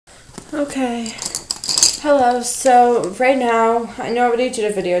Okay. Hello. So right now, I know I already did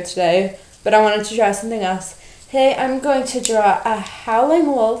a video today, but I wanted to draw something else. Today I'm going to draw a howling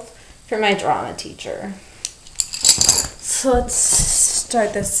wolf for my drama teacher. So let's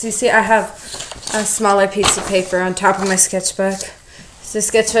start this. You see, I have a smaller piece of paper on top of my sketchbook. So the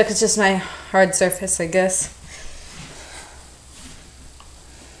sketchbook is just my hard surface, I guess.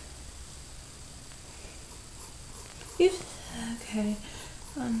 Okay.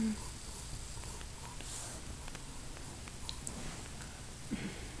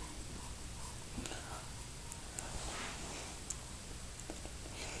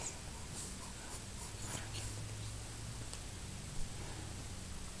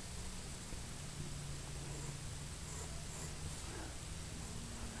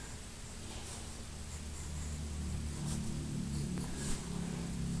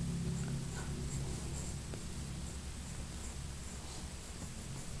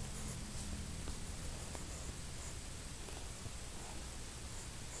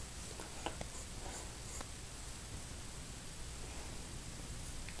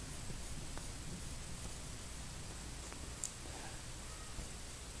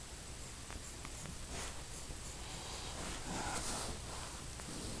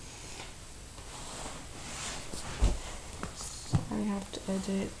 I have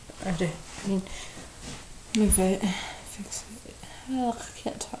to move it, fix it. Ugh, I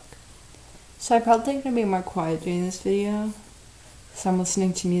can't talk. So I'm probably going to be more quiet during this video, because I'm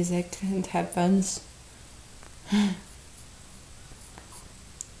listening to music and headphones.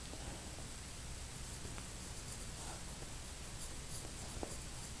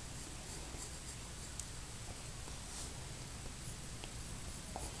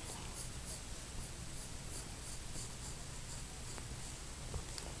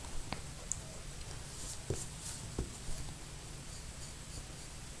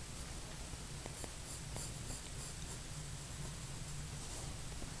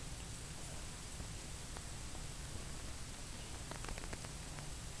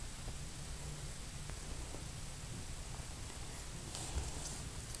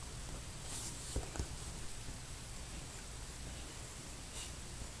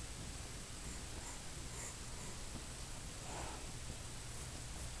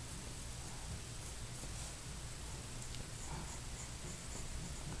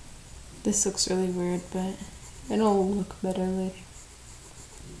 This looks really weird, but it'll look better later.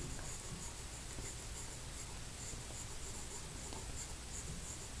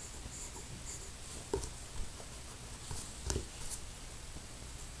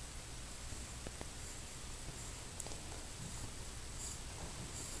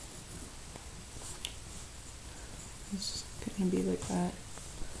 It's gonna be like that.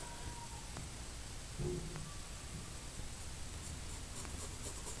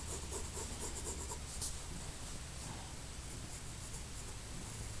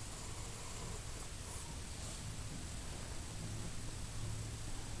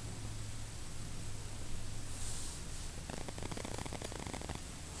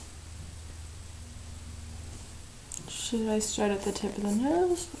 Should I start at the tip of the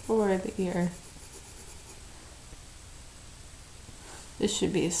nose or the ear? This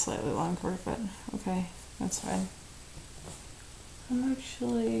should be a slightly longer, but okay, that's fine. I'm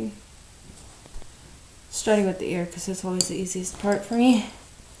actually starting with the ear because it's always the easiest part for me.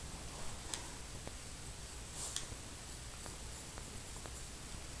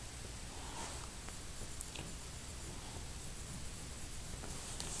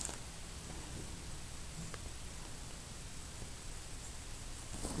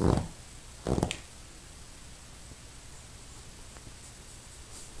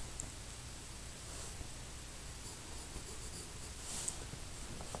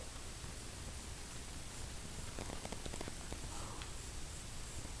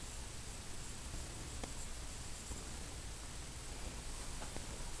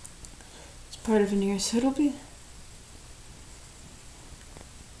 Part of an ear, so it'll be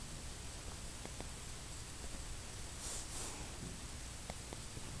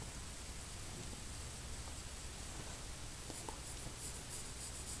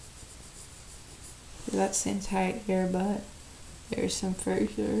that's the entire ear, but there's some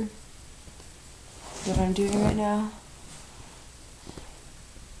further what I'm doing right now.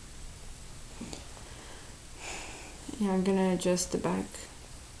 Yeah, I'm gonna adjust the back.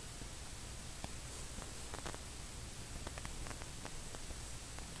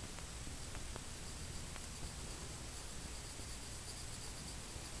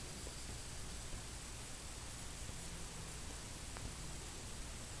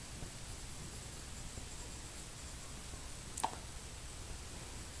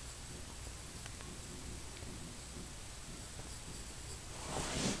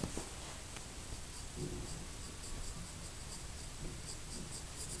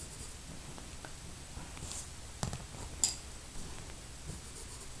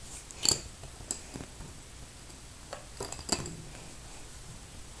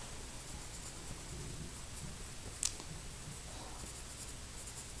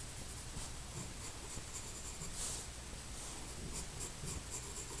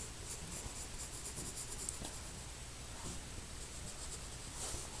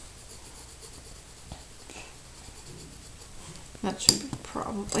 That should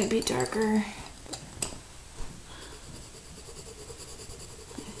probably be darker.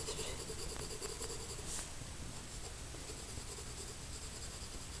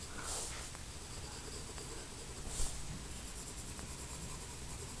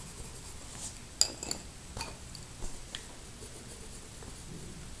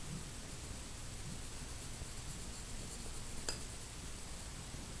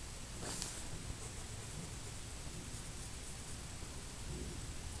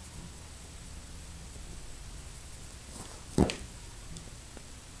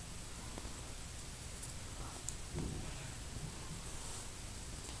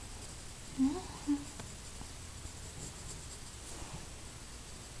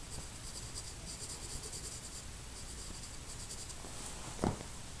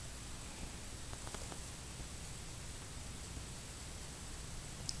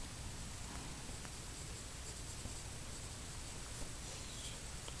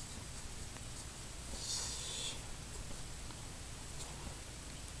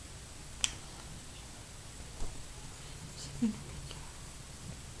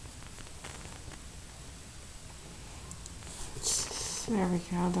 There we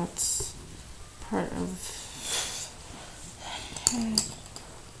go, that's part of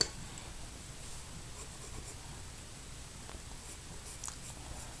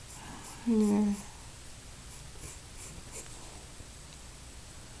yeah.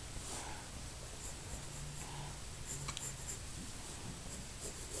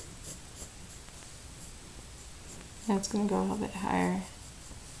 That's gonna go a little bit higher.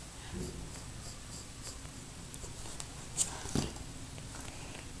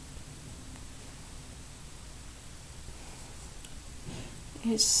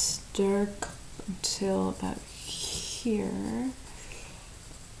 It's dark until about here.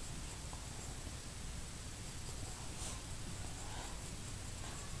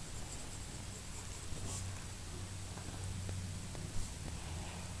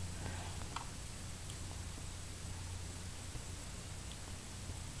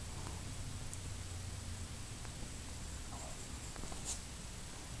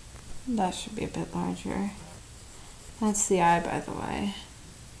 That should be a bit larger. That's the eye, by the way.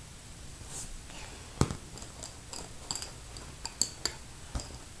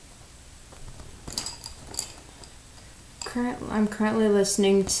 I'm currently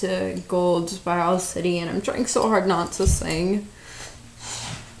listening to Gold by All City, and I'm trying so hard not to sing.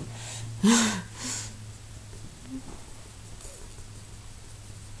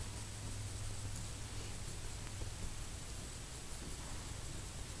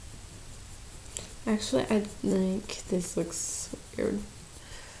 Actually, I think this looks weird.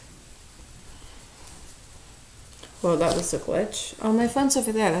 Whoa, that was a glitch. Oh, my phone's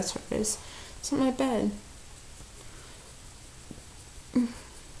over there. That's what it is. It's on my bed. It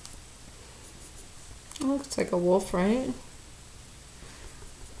looks like a wolf, right?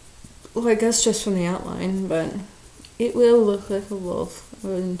 Well, I guess just from the outline, but it will look like a wolf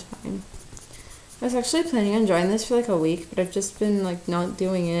in time. I was actually planning on drawing this for like a week, but I've just been like not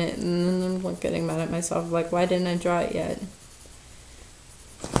doing it, and then I'm like getting mad at myself, like, why didn't I draw it yet?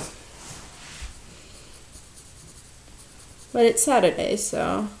 But it's Saturday,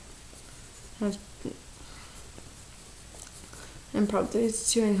 so I'm probably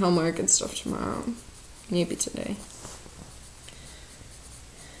doing homework and stuff tomorrow. Maybe today.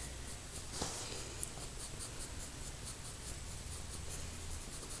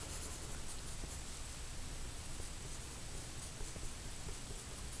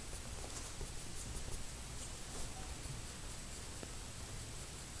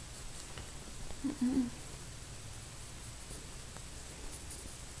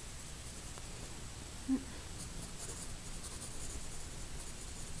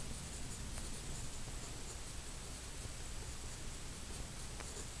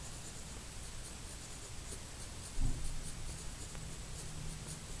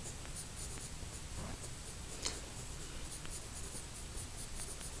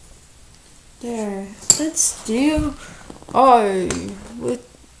 There. Let's do with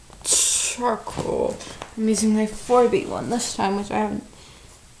charcoal. I'm using my 4B one this time, which I haven't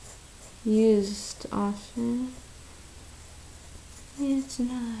used often. It's an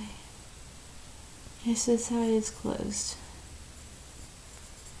eye. Yes, this eye is closed.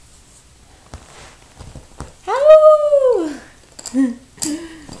 Hello!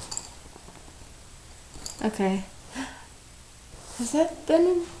 Okay. Has that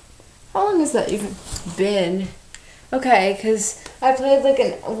been... How long has that even been? Okay, because I played like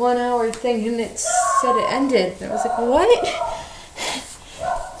a 1 hour thing and it said it ended. And I was like, what?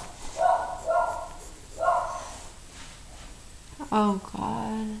 Oh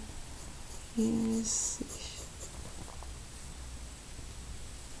God. He's...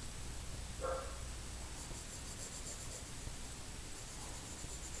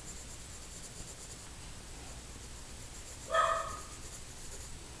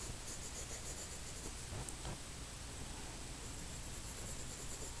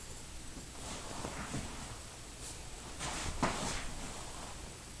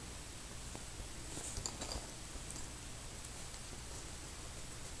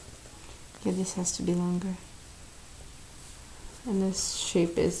 Yeah, this has to be longer. And this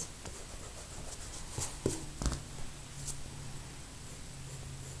shape is...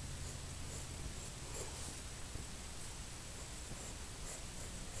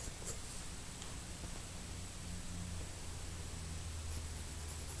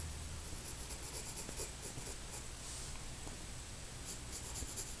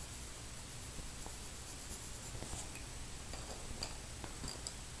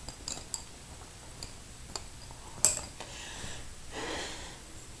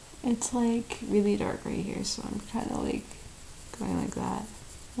 It's like really dark right here, so I'm kind of like going like that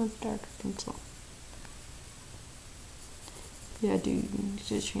with darker pencil. Yeah, dude, you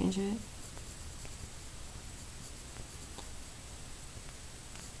should change it.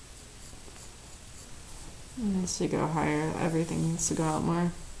 It needs to go higher. Everything needs to go out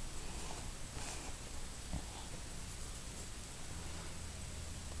more.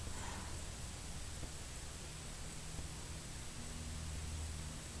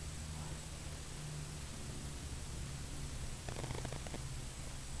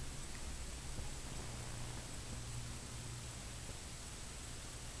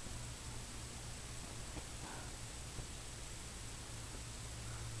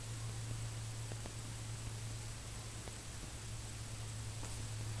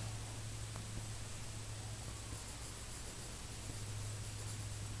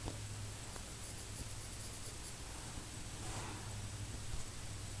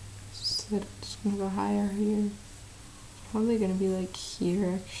 So I'm just gonna go higher here. Probably gonna be like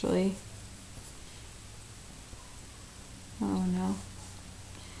here actually. Oh no.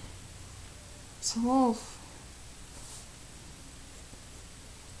 It's a wolf.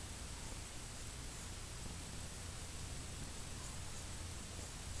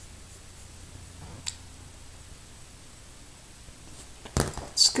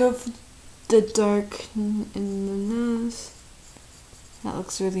 Let's go for the dark in the nose. That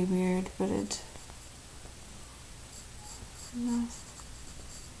looks really weird, but it... No.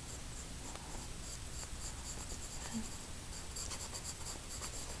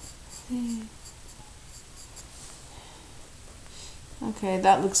 Okay,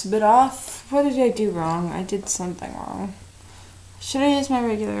 that looks a bit off. What did I do wrong? I did something wrong. Should I use my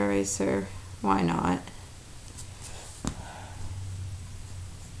regular eraser? Why not?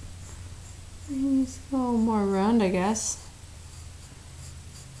 It's a little more round, I guess.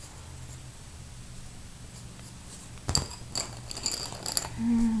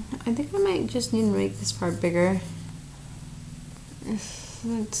 I think I might just need to make this part bigger.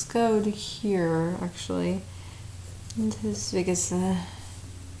 Let's go to here, actually. As big as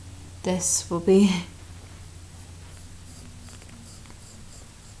this will be.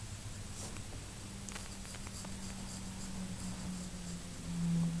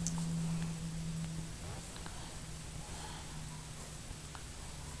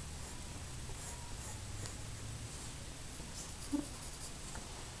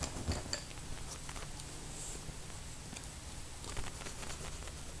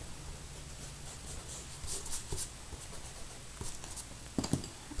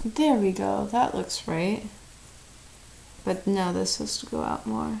 There we go, that looks right. But no, this has to go out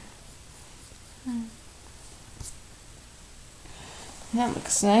more. That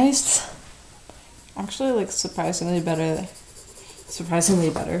looks nice. Actually looks surprisingly better. Surprisingly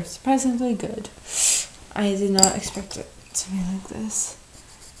good. I did not expect it to be like this.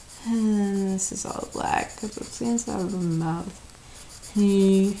 And this is all black because it's the inside of the mouth.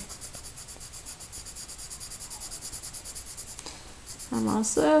 I'm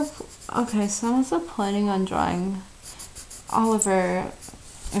also planning on drawing Oliver,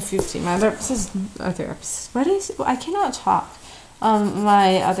 if you've seen my other episodes, I cannot talk.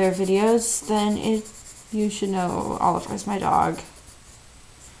 My other videos, then you should know Oliver's my dog.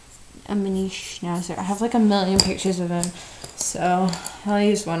 A mini schnauzer. I have like 1,000,000 pictures of him, so I'll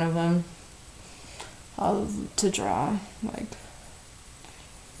use one of them to draw, like.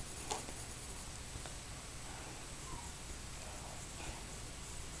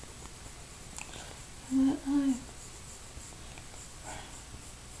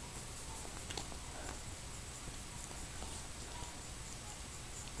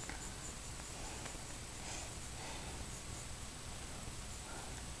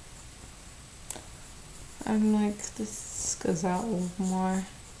 I'm like, this goes out a little more.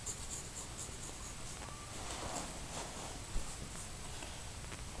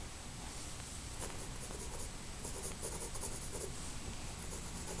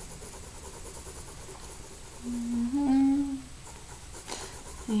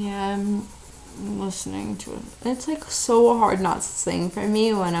 Yeah, I'm listening to it. It's like so hard not to sing for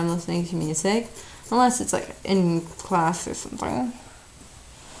me when I'm listening to music, unless it's like in class or something.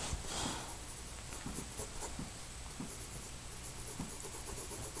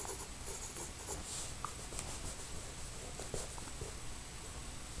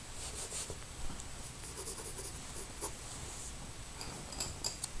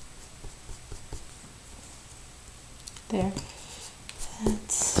 There.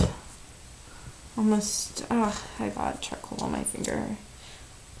 That's almost. I got charcoal on my finger.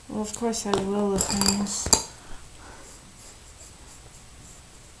 Well, of course I will with things.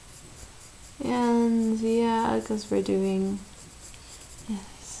 And yeah, because we're doing. Yeah,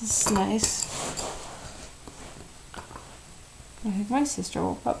 this is nice. I think my sister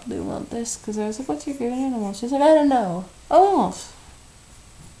will probably want this because I was like, "What's your favorite animal?" She's like, "I don't know." Oh.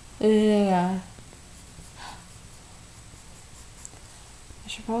 Yeah. I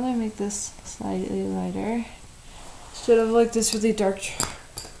should probably make this slightly lighter. Instead of like this really dark.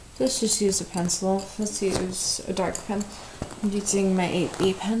 Let's just use a pencil. Let's use a dark pen. I'm using my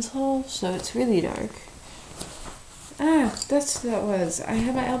 8B pencil, so it's really dark. That's what that was. I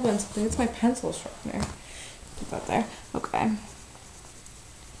had my elbow in something. It's my pencil sharpener. Put that there. Okay.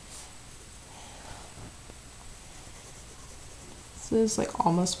 So it's like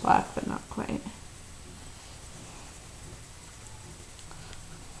almost black, but not quite.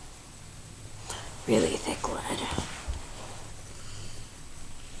 Really thick lead.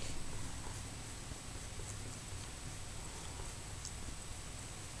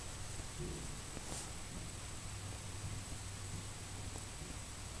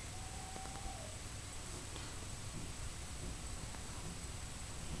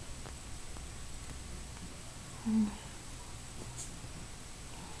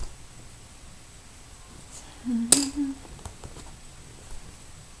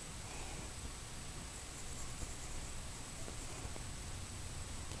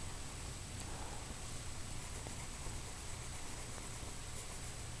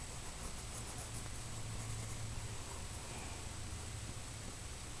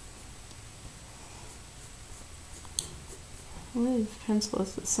 What pencil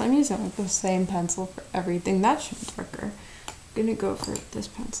is this? I'm using like the same pencil for everything. That should be darker. I'm gonna go for this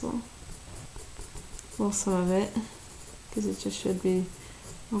pencil. Well, some of it, because it just should be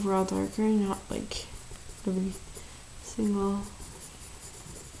overall darker, not like every single.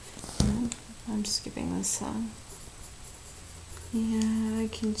 I'm skipping this song. Yeah, I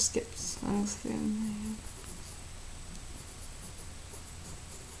can skip songs through.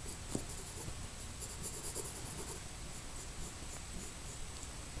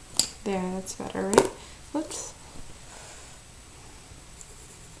 There, that's better, right? Whoops.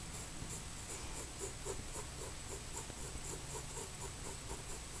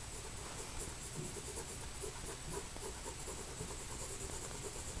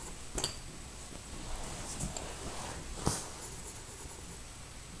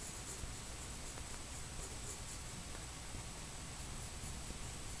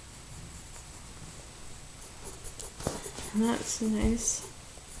 That's nice.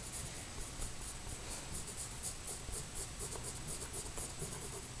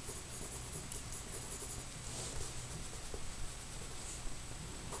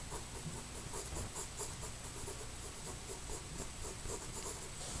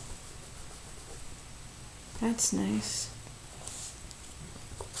 That's nice.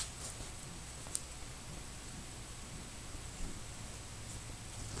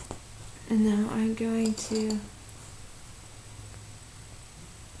 And now I'm going to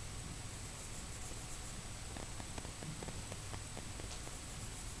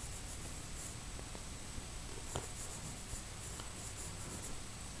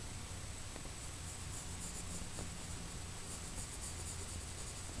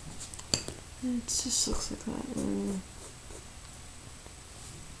it just looks like that.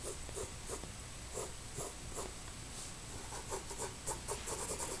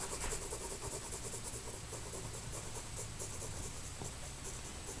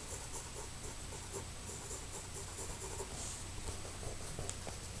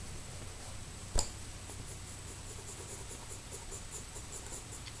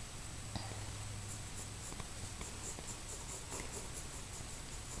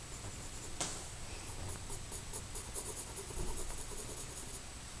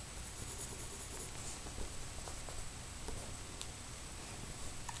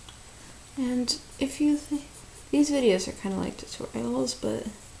 And if you think these videos are kind of like tutorials, but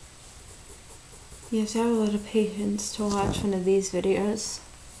you have to have a lot of patience to watch one of these videos.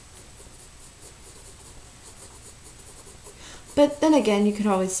 But then again, you can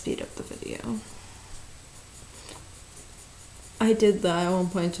always speed up the video. I did that at one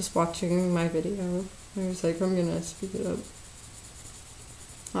point, just watching my video. I was like, I'm gonna speed it up.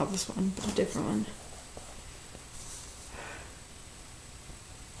 Not this one, but a different one.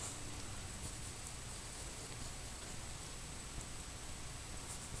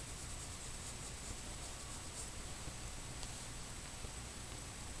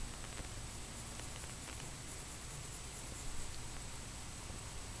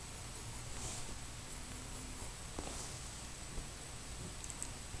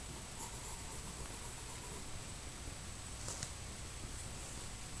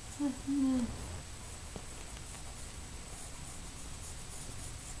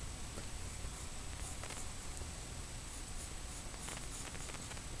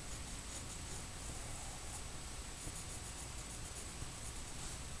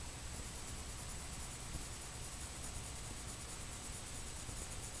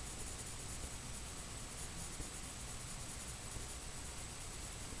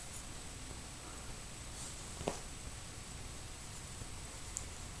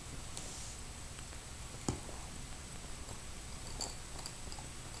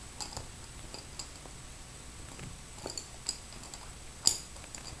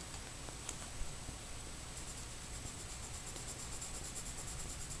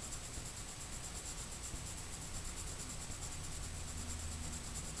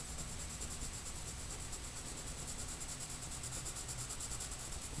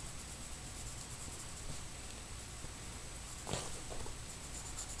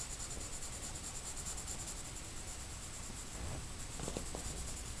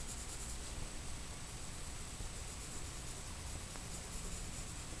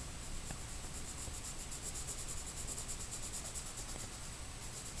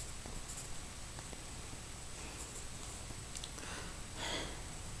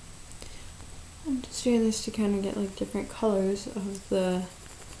 I'm just doing this to kind of get like different colors of the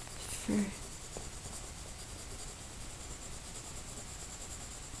fur.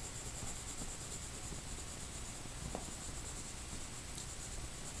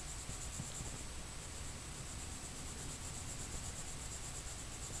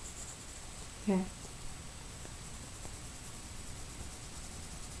 Okay.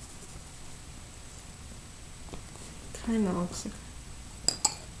 Kind of looks like.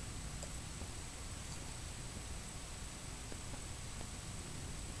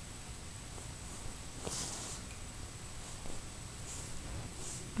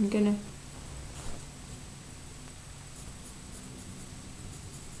 I'm gonna.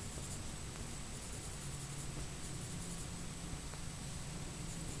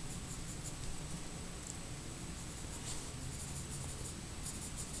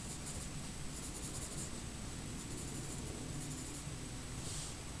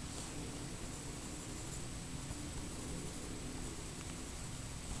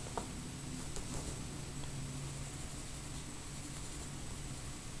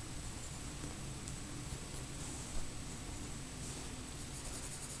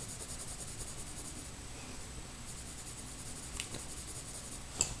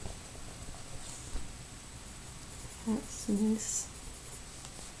 That's nice.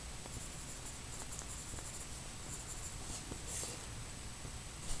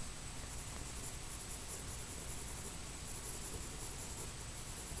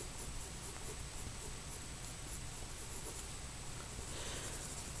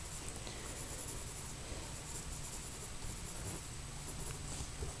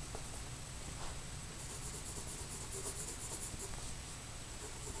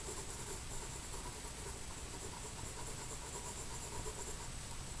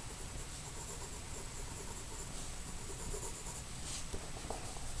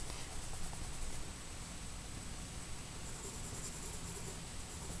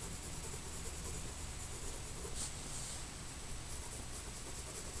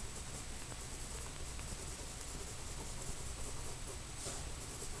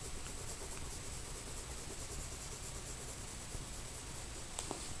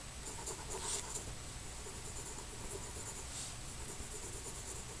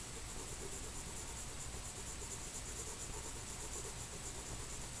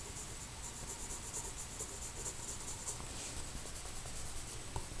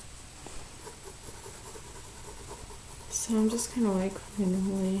 So I'm just kind of like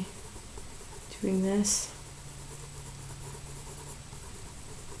randomly doing this.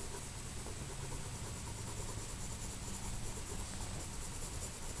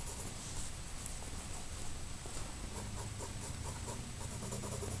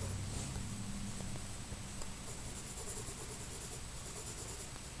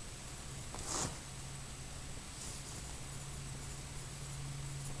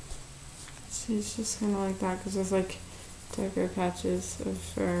 It's just kind of like that because there's like darker patches of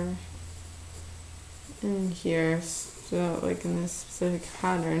fur in here, so like in this specific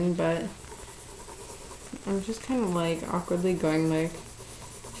pattern, but I'm just kind of like awkwardly going like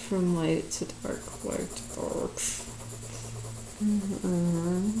from light to dark, light to dark.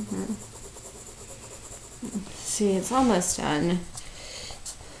 See, it's almost done.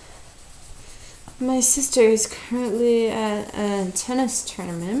 My sister is currently at a tennis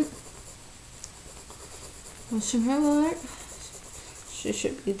tournament. She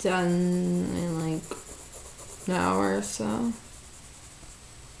should be done in like an hour or so.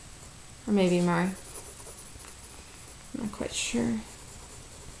 Or maybe more. I'm not quite sure.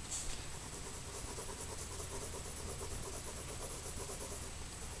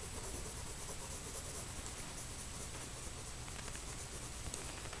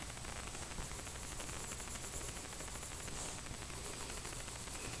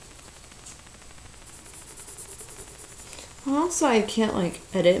 Also, I can't like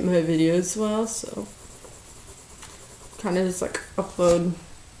edit my videos well, so kind of just like upload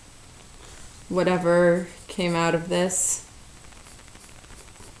whatever came out of this.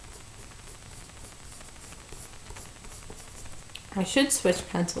 I should switch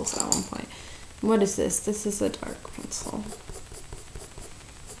pencils at one point. What is this? This is a dark pencil.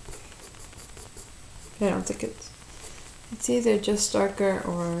 I don't think it's either just darker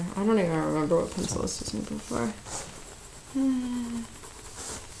or I don't even remember what pencil I was using before. If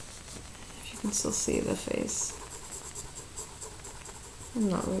you can still see the face. I'm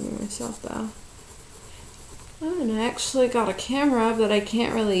not moving myself though. Oh, and I actually got a camera, but I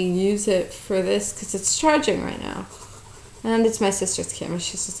can't really use it for this because it's charging right now. And it's my sister's camera.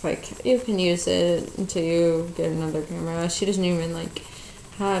 She's just like, you can use it until you get another camera. She doesn't even like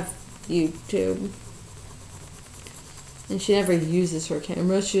have YouTube. And she never uses her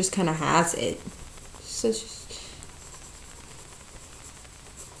camera. She just kind of has it. So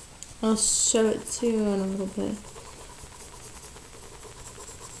I'll show it to you in a little bit.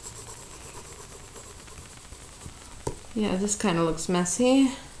 Yeah, this kind of looks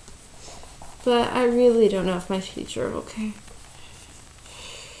messy. But I really don't know if my teacher will care.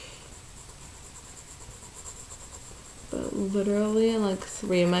 But literally in like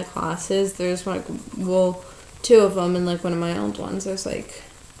 3 of my classes, there's like, well, 2 of them and like one of my old ones. There's like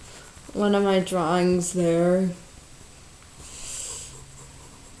one of my drawings there.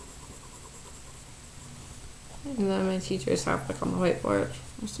 And then my teachers have like on the whiteboard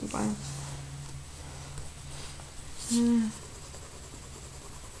or something.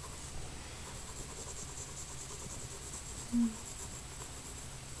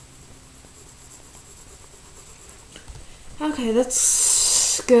 Okay,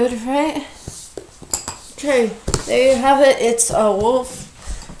 that's good, right? Okay, there you have it. It's a wolf.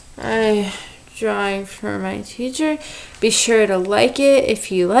 I'm drawing for my teacher. Be sure to like it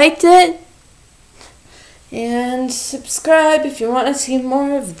if you liked it. And subscribe if you want to see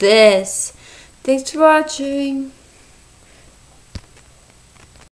more of this. Thanks for watching.